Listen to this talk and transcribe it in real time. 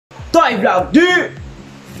ToyVLog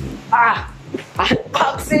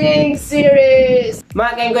unboxing series.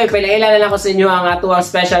 Mga Kengkoy, pailan ako sa inyo ang atuang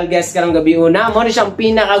special guest karong gabi una. Mo ni siyang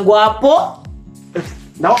pinakagwapo.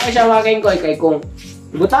 Dako kay siya mga Kengkoy, kay kung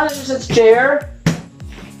butan na siya sa chair.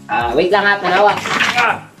 Wait lang ha, tanawa.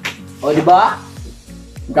 O diba?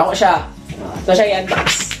 Dako siya. Ito siya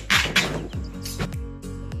i-unbox.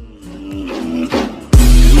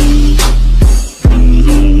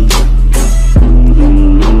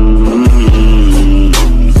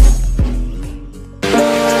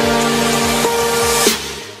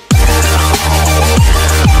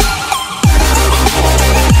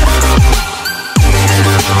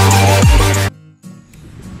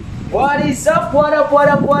 What is up? What up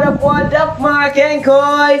mga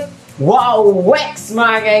Kengkoy? Wow, Wex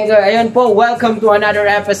mga Kengkoy! Ayun po, welcome to another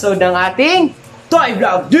episode ng ating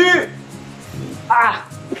ToyVLog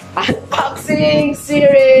unboxing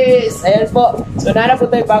series! Ayun po, so nanapod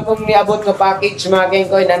tayo bagong niabot ng package mga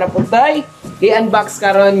Kengkoy. Nanapod tayo, i-unbox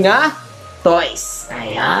karon nga toys.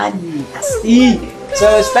 Ayan, tastig! So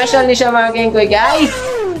special ni siya mga Kengkoy guys.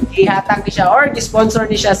 Ihatag ni siya or sponsor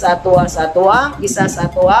ni siya sa atuang isa sa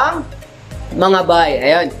atuang mga bay.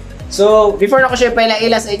 Ayun. So, before na ko siya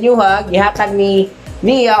pailaila sa inyo ha, gihatag ni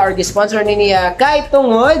niya or sponsor ni niya kay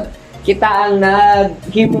tungod kita ang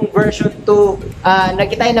naghimong version 2,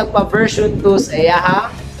 kita yung nagpa-version 2 sa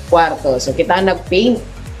iyahang kwarto. So, kita ang nag-paint.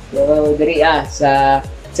 So, diri sa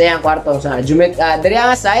iyang kwarto. So, diri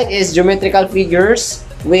ang side is geometrical figures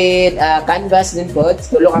with canvas din po,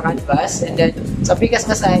 tulo ka canvas, and then sa pikas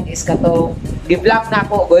na side is katong gi-block na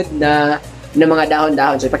ako good na mga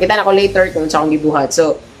dahon-dahon. So ipakita na ko later kung sa akong gibuhat.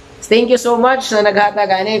 So thank you so much na naghatag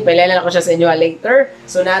ani, pailan ako siya sa inyo later.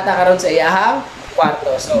 So nata karon sa iyahang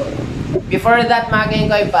kwarto. So before that mga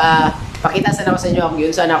Kengkoy, pakita sa inyo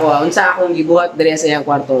ako unsa akong gibuhat diri sa iyang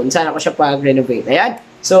kwarto, unsa ako siya pag-renovate. Ayan.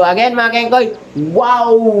 So again mga Kengkoy,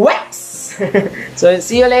 wow, Wex! So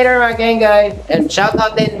see you later mga Kengkoy, and shout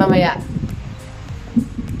out din mamaya.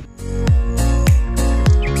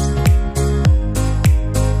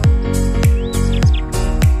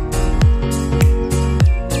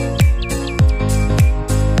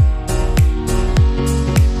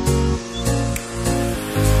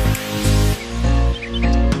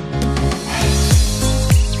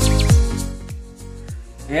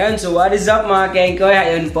 Ayun, so what is up mga Kengkoy?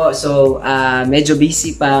 Ayun po, so medyo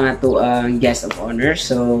busy pa nga to ang guest of honor.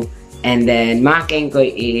 So, and then mga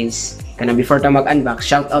Kengkoy is, kana before ta mag-unbox,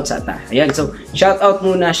 shout out sa ta. Ayun, so shout out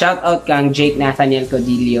muna, shout out kang Jake Nathaniel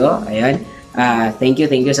Codillo. Ayun, thank you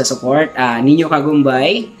sa support. Ninyo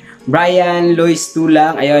Kagumbay, Brian Lois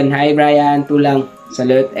Tulang. Ayun, hi Brian Tulang,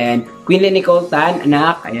 salute. And Quinley Nicole Tan,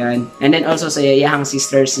 anak. Ayun, and then also sa iyahang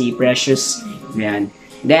sister si Precious. Ayun.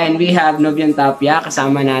 Then, we have Novian Tapia,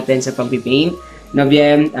 kasama natin sa pagpipaint.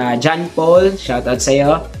 Novian, John Paul, shoutout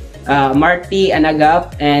sa'yo. Marty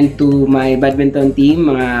Anagap, and to my badminton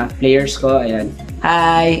team, mga players ko, ayan.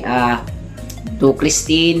 Hi, to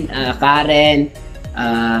Christine, Karen,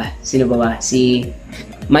 sino ba? Si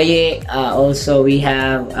Maye, also we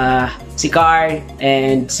have si Car,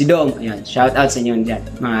 and si Dom, ayan. Shoutout sa inyo dyan,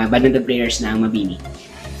 mga badminton players na ang Mabini.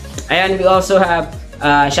 Ayan, we also have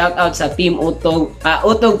shout out sa team Utog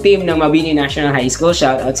team ng Mabini National High School.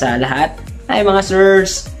 Shout out sa lahat. Hi mga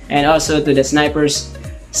sirs, and also to the snipers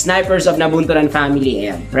of Nabunturan family.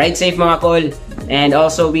 Ayan. Ride safe mga call. And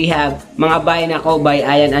also we have mga bay na ko by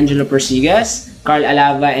Ayan Angelo Persigas, Carl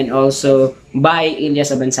Alava, and also by Ilyas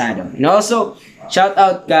Abansado. And also shout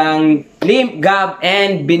out kang Limp, Gab,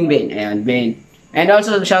 and Binbin. Ayan, Bin. And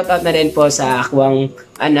also, shoutout na din po sa akwang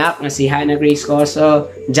anak na si Hannah Grace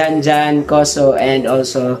Coso, Jan Coso, and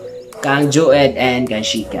also kang Joed and kang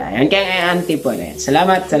Shika. Ayan, kay auntie po na yan.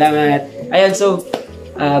 Salamat. Ayan, so,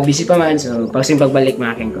 busy pa man. So, pagbalik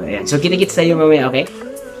mga Kengkoy. Ayan, so, kita-kits tayo mamaya, okay?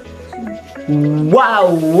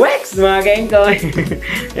 Wow! Wex mga Kengkoy!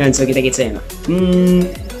 Ayan, so, kita-kits tayo.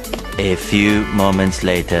 A few moments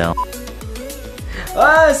later.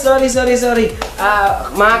 Oh, sorry.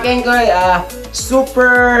 Mga Kengkoy,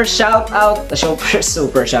 super shout out.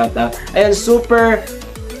 Ayun, super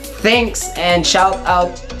thanks and shout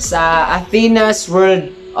out sa Athena's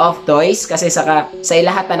World of Toys kasi sa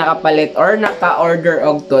ilahat na nakapalit or naka-order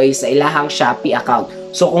og toys sa ilahang Shopee account.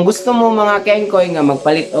 So kung gusto mo mga Kengkoy nga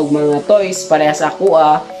magpalit og mga toys para sa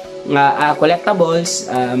kuha nga collectibles,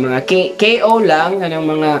 mga KO lang kanang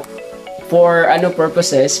mga for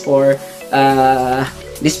purposes, for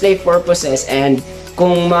display purposes, and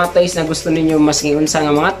kung mga toys na gusto ninyo mas unsa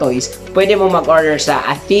nga mga toys, pwede mo mag-order sa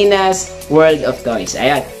Athena's World of Toys.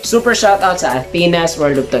 Ayan, super shoutout sa Athena's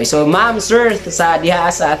World of Toys. So ma'am, sir, sa diha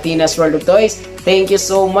sa Athena's World of Toys, Thank you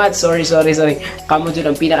so much. Sorry. Kamo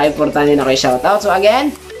dyan ang pinaka-importante na kayo shoutout. So again,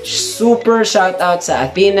 super shoutout sa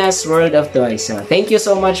Athena's World of Toys. So thank you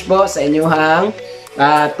so much po sa inyong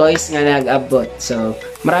toys nga nag-abot. So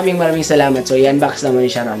maraming salamat. So i-unbox naman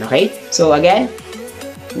siya ron, okay? So again,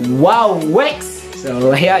 wow, Wex!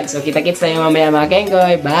 So ayun, so kita-kits tayo mamaya mga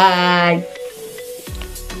Kengkoy. Bye!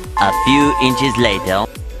 A few inches later.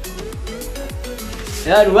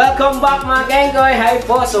 Yan, welcome back mga Kengkoy. Hi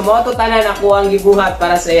po, so moto tanan ako ang gibuhat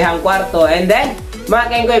para sa ihang kwarto. And then, mga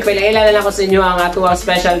Kengkoy, pailan ako sa inyo ang atuang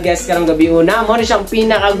special guest karong gabi una. Mo ni siyang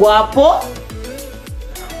pinakagwapo,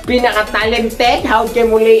 pinaka-talented. How can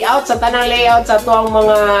mo layout sa tanang layout sa tuang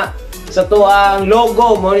tuang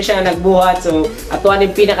logo. Mo ni siya nagbuhat. So, atuan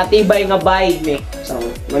yung pinakatibay nga bayig ni. So,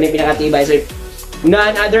 mo ni pinakatibay. So,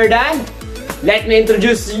 none other than, let me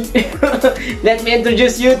introduce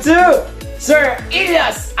you to Sir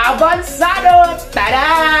Elias Avanzado!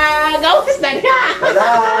 Tada! Kamusta na? Tada!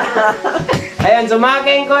 Ayun, so mga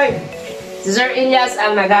Kengkoy, si Sir Elias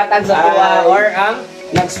ang naghatag sa tuang or ang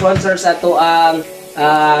nag-sponsor sa tuang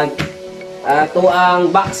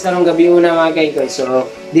box karong gabi una mga Kengkoy. So,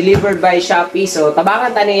 delivered by Shopee. So,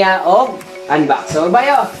 tabangan ta niya og unbox. So,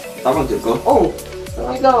 bayo? Tamang dyan ko? Oh! So,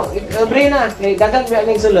 ikaw, Brina, dagang biya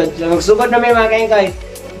ng sulod. So, magsugod na may mga Kengkoy.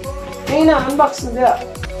 Ngayon na, unbox na dyan.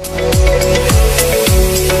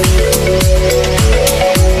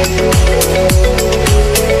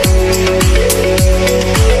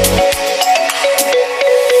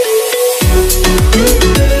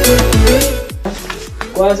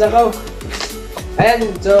 Kuwasa ko.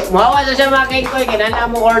 Ayan, so mahawa na siya mga Kengkoy. Kinala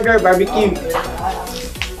mo order barbecue.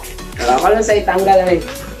 Ako lang sa itanggal na rin.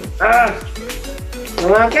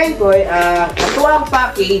 So mga Kengkoy, ito ang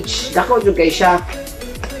package. Dako dyan kayo siya.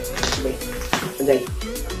 Okay.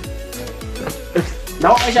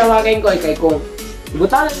 Dako kayo siya mga Kengkoy. Kaya kung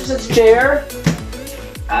buta na siya sa chair.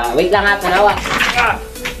 Wait lang ha, tanawa.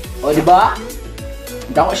 O diba?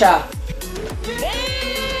 Dako siya.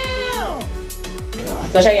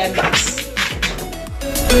 Ito siya i-unbox.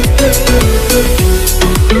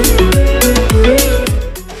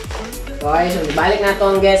 Okay, so balik na ito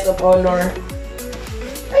ang guest of honor.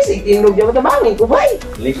 Ay, sige, tinulog niya. Bangin ko ba?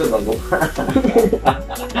 Likod lang ko.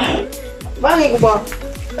 Bangin ko ba?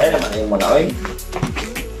 Ay naman yung mga oy.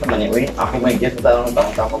 Naman yung oy. Ako may guest na tanong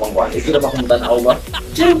ng pamangkuhan. Ito na ba kumutan ako ba?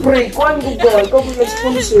 Siyempre, kuhan ko ba? Ikaw ba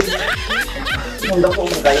nag-sponsor? Ang dako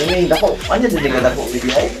mo kayo may dako. Ano din ka dako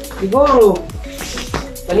bibigay? Siguro.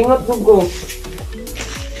 Palingot ko.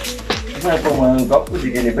 Ano po mga gapo?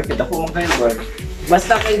 Di ganyan ba? Kita po mga kayo ba?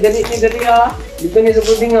 Basta kay dali ha. Dito ni sa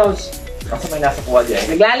pudding house. Ako may nasa kuwa dyan.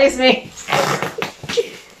 Naglalis me.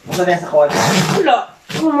 Masa na sa kuwa dyan? Wala.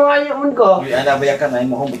 Kumamaya mo ko. Uy, anabayan ka na.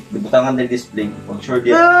 Yung mukhang bibutangan ng display. Pag sure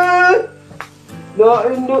dyan.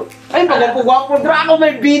 Ay, pagwapo dra ako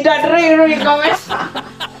may bida dre. Ano yung kawes?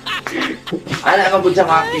 Ano naman po siya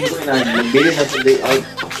making ko na. Nagbili na sa layout.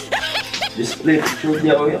 Display. Sure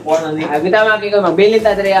dyan. Uy, ako na ni. Kita maki ko. Magbili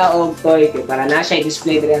ta dre og toy. Para na siya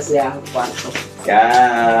i-display dre sa akong kwarto.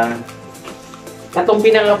 Yan. Katong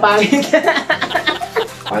pinangapangit.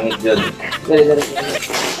 Pangit dyan. Dali.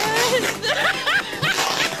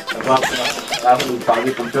 Ako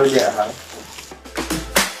pangit kung sure dyan ha.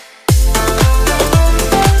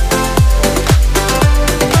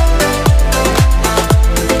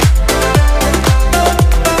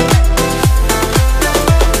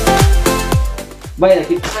 Bay,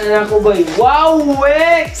 nakita na ako bay. Wow,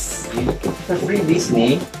 Wex! Sa freebies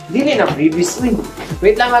ni? Dili na freebies. Uy,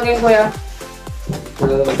 wait lang maging kuya.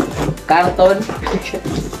 Karton.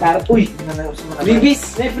 Uy,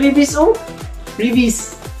 freebies. May freebies oh.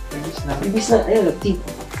 Freebies. Freebies na. Ayun, nag-tip.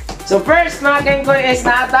 So first mga Kengkoy is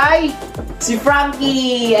natay si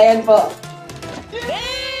Frankie. Ayan po.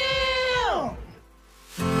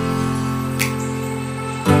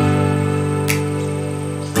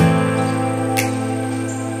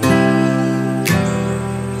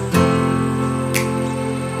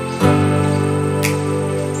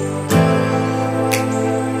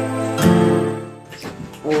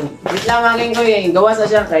 Wait lang mga Kengkoy eh. Gawas na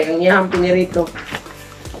siya kay ang iyahang pinirito.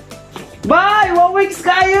 Bye! 1 weeks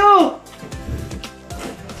kayo!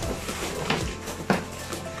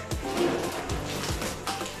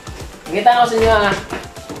 Nakita na ko sa inyo ha.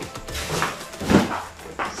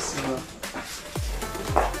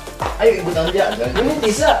 Ay, ibutang dyan. Hindi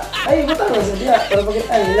isa. Ay, butang na sa diya. Para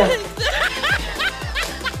pagkita nila.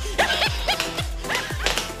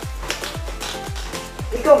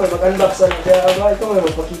 Ikaw may mag-unbox na diya. Ikaw may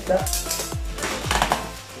magpakita.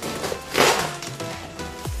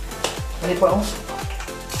 Ay pa oh.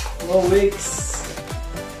 1 weeks.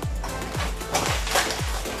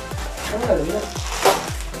 Yan,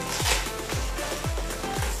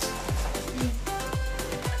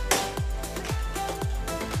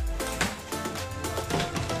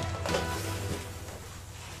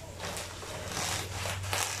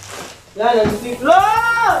 nag-flip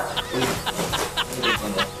lock!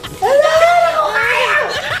 Hala! Ako kaya!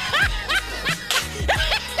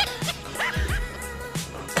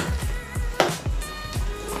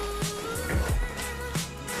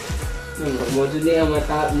 Modyo niya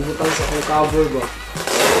mata, butang sa kong cover ba?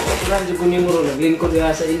 Radyo ko niyo mo rin, naglingkod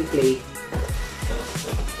nga sa in-play.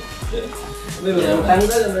 May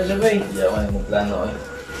matanggal naman siya ba eh? Hindi ako yung plano eh.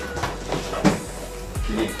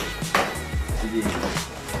 Sige. Sige.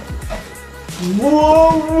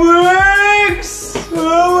 Wow, Wex!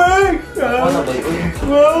 Wow, Wex! Ano ba yun?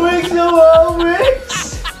 Wow, Wex na wow, Wex!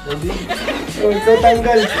 Sabi. Ito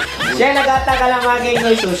tanggal. Siya nagtaka lang mga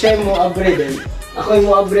Kengkoy, so siya mo abre din. Ako yung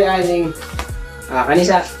mo abre aning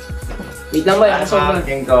kanisa. Wait lang ba? Ako sobrang.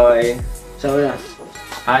 Kengkoy. Sobrang.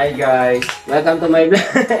 Hi guys. Welcome to my vlog.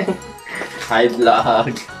 Hi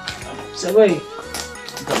vlog. Sabay.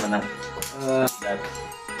 Ito man na.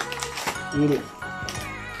 Hindi.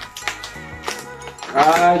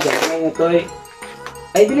 Diyan nga to eh.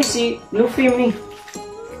 Ay, bilis si Luffy mi.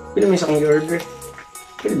 Pila may sa kong order.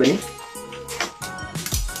 Pila ba ni?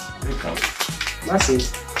 Massive.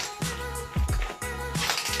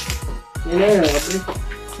 Yan na yun, makabri.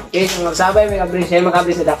 Okay, so magsabay may kabri. Siya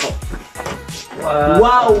makabri sa dako.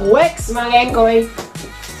 Wow, Wex mga Kengkoy!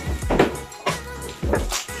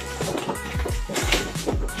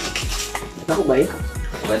 Dako ba eh?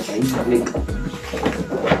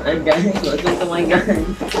 Ay guys, welcome to my guys.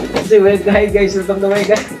 Kasi guys, welcome to my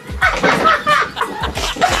guys.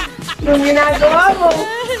 Anong ginagawa mo?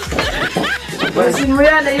 Ayusin mo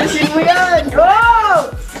yan, ayusin mo yan! Oh!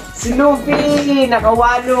 Si Luffy,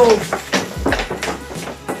 nakawalo.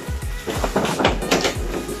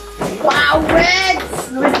 Wow, Wex!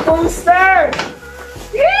 With poster!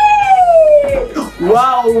 Yee!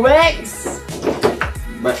 Wow, Wex!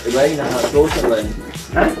 Iba yung naka-close na ba?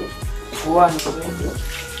 Ha? Kuha na ko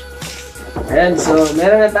ayan, so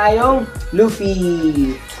meron na tayong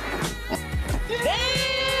Luffy.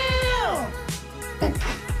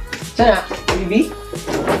 Sana, freebie?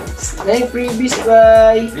 Na yung freebies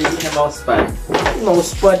by... Freebie na mousepad.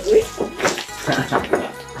 Mousepad, eh.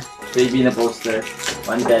 Freebie na poster.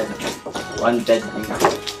 Wanted. Wanted.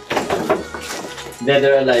 Dead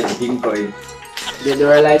or Alive, Kengkoy. Dead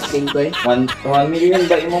or Alive, Kengkoy. 1 million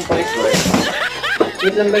ba imong price ko eh?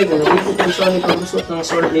 Wait lang ba ito? Nakikita ko siya nito gusto ng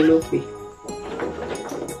sword ni Luffy.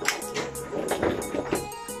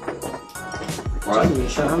 Wow, hindi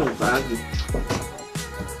siya magbagi.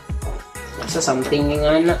 Sa something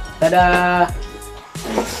nga na. Tada!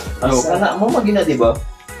 Ano, kana mo magina diba?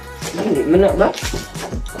 Hindi mo na ba?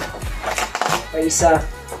 Paisa.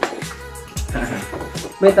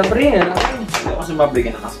 May tambri na. Hindi ako sumabli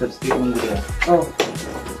ka nakaspep strip mo dito. Oh.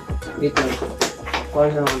 Dito. Kuha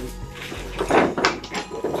na ako.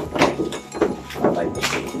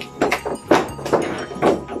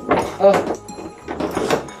 Oh.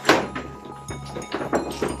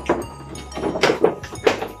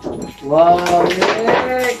 Wow,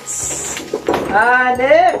 next!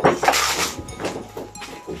 Next!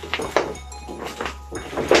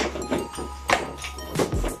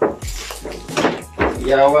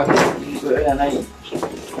 Yawa. Ito yan ay.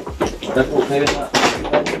 Dako kayo na.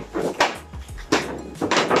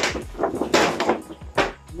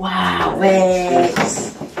 Wow,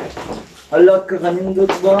 next! Hala ka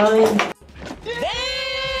kanindot ba?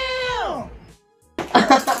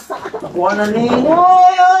 Nakuha na ni.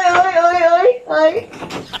 Oy, oy, oy, oy, oy, oy!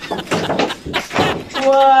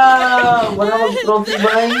 Wow! Wala mag-trophy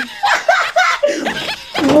ba?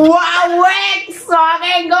 Wow, Wex! So,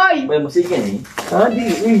 Kengkoy! Ba musika eh. Di.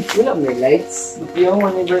 Uy, wala may lights. Hindi ako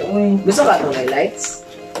manibar mo eh. Gusto ka itong may lights?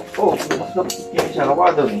 Oh, mas napakita siya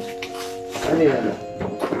kapado eh. Ano yun?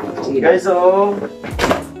 Sige. Guys, so...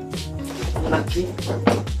 Lucky.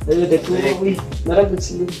 Ayun, uy. Naragot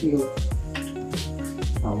si Luffy.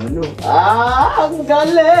 Ano? Ang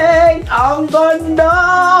galing! Ang ganda!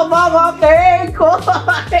 Mga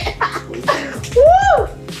Kengkoy! Woo!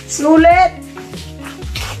 Sulit!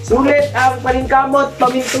 Sulit ang paningkamot,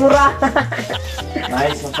 pamintura!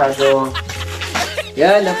 Nice, masyado.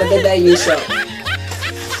 Yan, napadada yung siya.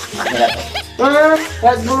 Akin na to.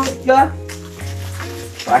 Nag-boot ka?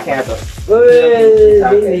 Akin na to.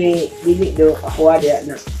 Uy! Dili do. Ako adya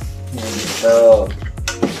na. Dito.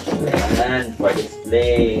 Ayan, for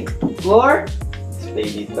display. For?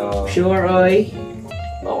 Display dito. Sure, oy.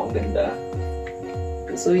 Oh, ang ganda.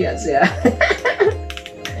 Kasuya siya.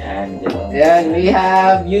 Ayan. Ayan, we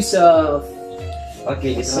have Yusuf.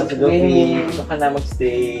 Okay, dito na sa Luffy. Gusto ka na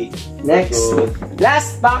magstay. Next.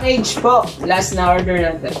 Last package po. Last na order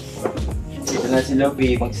natin. Dito na si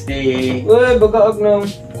Luffy, magstay. Uy, bagaog na.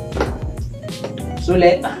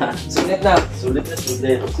 Sulit. Sulit na. Sulit na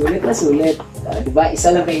sulit. Sulit na sulit. Diba?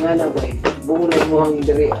 Isa lang kayo nga na, boy. Bungulan mo hang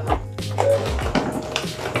diri.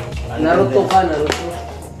 Naruto ka, Naruto.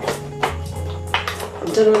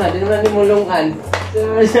 Ito naman na, di naman nimulungan.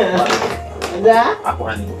 Anda? Ako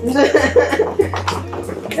ano?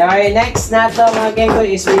 Okay, next na to mga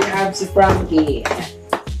Kengkoy is we have si Frankie.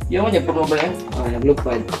 Yung mo niya, puno ba yan? Oh,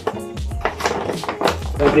 naglupad.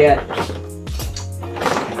 Fabriat.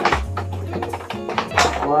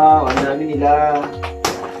 Wow, ang dami nila.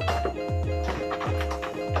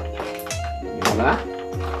 Diba?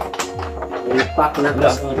 Pack na ko.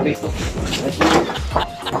 Sorry.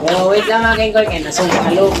 Oh, wait lang mga Kengkoy. Kaya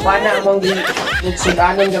nasungkalo. Paano among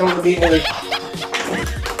nagsudanan karong gabi ko eh.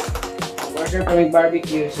 Order pa may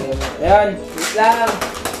barbecue. So, ayan. Wait lang.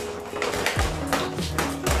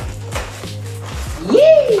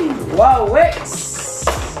 Yee! Wow, Wex!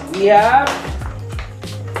 We have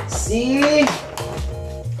si...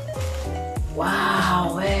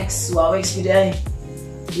 Wow, Wex! Wow, Wex biday.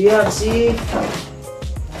 We have si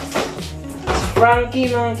Frankie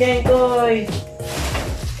mga Kengkoy.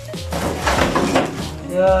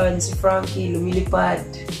 Yan, si Frankie lumilipad.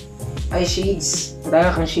 Ay, shades.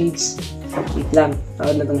 Marami kang shades. Wait lang,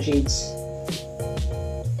 tawad na tong shades.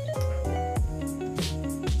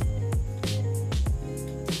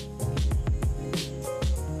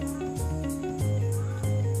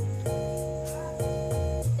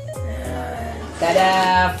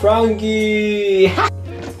 Tada! Frankie!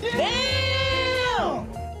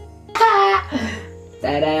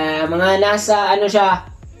 Tada! Mga nasa ano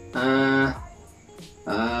siya?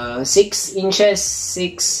 6 inches,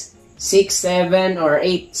 7 or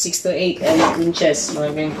 8, 6 to 8 inches, mga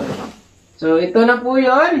Kengkoy. So, ito na po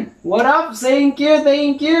yun. What up? Thank you,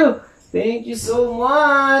 thank you. Thank you so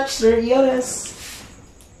much, Sir Elias.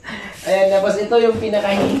 Ayan, tapos ito yung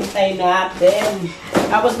pinakahihintay natin.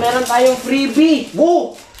 Tapos meron tayong freebie.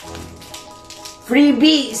 Woo!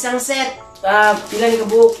 Freebie, isang set. Pilang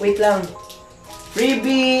kabuok, wait lang.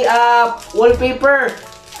 Freebie, wallpaper.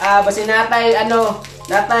 Basta natay,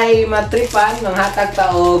 natay matripan ng hatag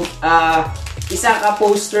taog, isa ka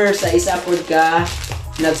poster sa isa po ka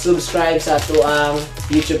nag-subscribe sa ato ang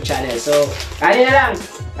YouTube channel. So, kanina lang,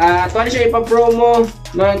 ito na siya ipapromo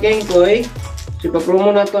mga Kengkoy. So,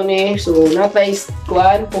 ipapromo na ito ni. So, natay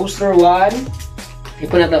poster 1.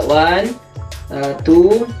 Ipo na ito, 1,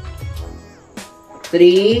 2,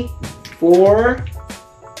 3, 4,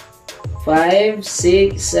 5,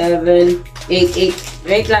 6, 7, 8.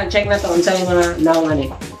 Wait lang, check na to. Unsa yung mga naungan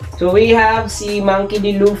eh. So, we have si Monkey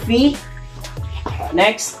D. Luffy.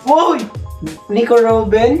 Next, whoa! Nico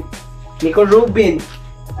Rubin.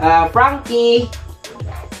 Frankie.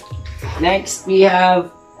 Next, we have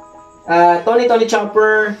Tony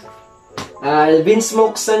Chopper. Vince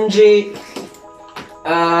Smoke Sanjay.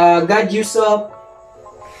 God Yusuf.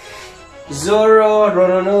 Zoro,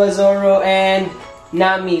 Roronoa Zoro, and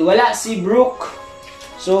Nami. Wala si Brooke.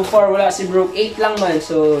 So far, wala si Brooke. 8 lang man.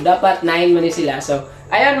 So, dapat 9 man sila. So,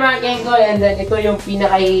 ayun mga Kengkoy. And then, ito yung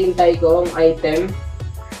pinakahihintay kong item.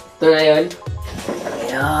 Ito na yun.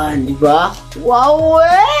 Ayan, diba? Wow,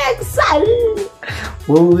 Wex!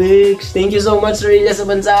 Wow, Wex! Thank you so much, Rilla sa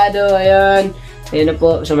Bansado. Ayan. Ayan na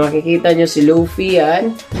po. So, makikita nyo si Luffy,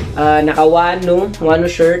 yan. Naka-Wano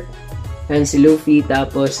shirt. Ayan si Luffy.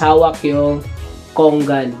 Tapos, hawak yung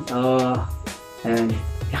Kongan. Ayan.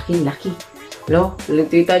 Laki. No?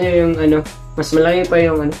 Nakita nyo yung mas malaki pa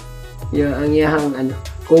yung yung ang yahang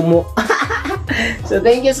kumo. So,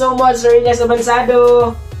 thank you so much, Sir Elias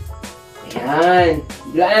Abansado. Ayan.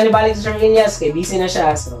 Wala na nabalik sa Sir Elias, kay busy na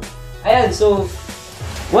siya. So, ayan. So,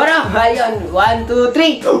 what up? Ayan. 1, 2,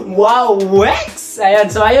 3. Wow, Wex! Ayan.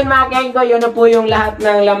 So, ayun mga Kengkoy, yun na po yung lahat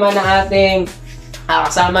ng laman ng ating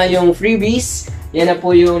kasama yung freebies. Yan na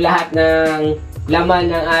po yung lahat ng laman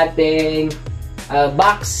ng ating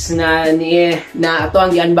box na ito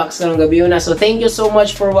ang i-unbox ng gabi na. So, thank you so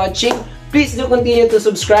much for watching. Please do continue to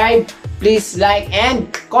subscribe. Please like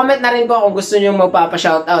and comment na rin po kung gusto nyo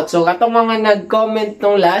magpapa-shoutout. So, katong mga nag-comment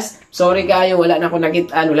nung last, sorry kayo, wala na ako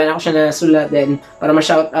nakita, wala na ako siya nasulat din para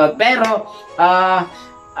ma-shoutout. Pero,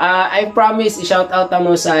 I promise, i-shoutout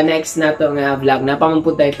mo sa next na to nga vlog.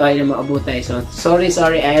 Napangamputay tayo na maabutay. So,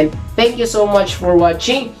 sorry, and thank you so much for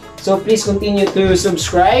watching. So please continue to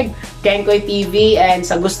subscribe Kengkoy TV, and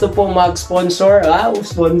sa gusto po mag-sponsor,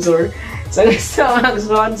 sponsor. Sa gusto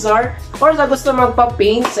mag-sponsor or sa gusto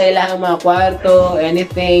magpa-paint sa ilang mga kwarto,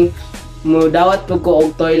 anything, mo dawat po ko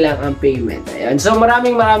og toy lang ang payment. Ayan. So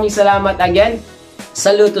maraming salamat again.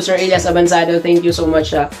 Salute to Sir Elias Abansado. Thank you so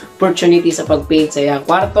much sa opportunity sa pag-paint sa iyang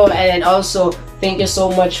kwarto, and also thank you so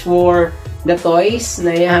much for the toys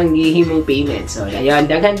na iyang gihimong payment. So ayan,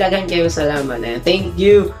 daghan kayo salamat. Ayan. Thank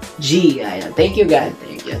you G. Ayan. Thank you God.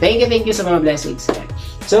 Thank you sa mga blessings. Ayan.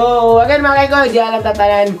 So again mga kayo, di alam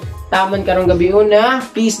tatanan tamon karong gabi una.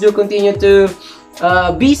 Please do continue to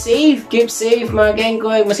be safe, keep safe mga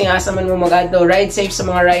Kengkoy. Masingasa man mo mag-adto, ride safe sa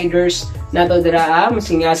mga riders nato dira.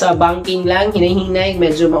 Masingasa banking lang, hinay-hinay,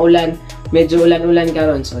 medyo maulan, medyo ulan-ulan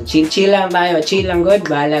karon. So chill lang tayo, chill lang good,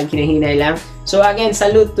 bahalang hinay-hinay lang. So again,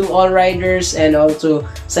 salute to all riders and also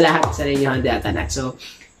sa lahat sa inyo handatan. So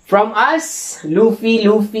from us, Luffy,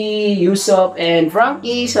 Yusuf, and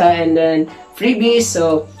Frankie, and then Freebies.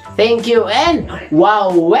 So thank you and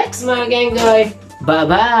wow, Wex mga Kengkoy.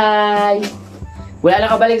 Bye-bye! Wala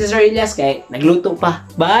na kabalik sa Sir Elias kaya nagluto pa.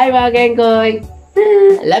 Bye mga Kengkoy!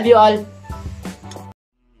 Love you all!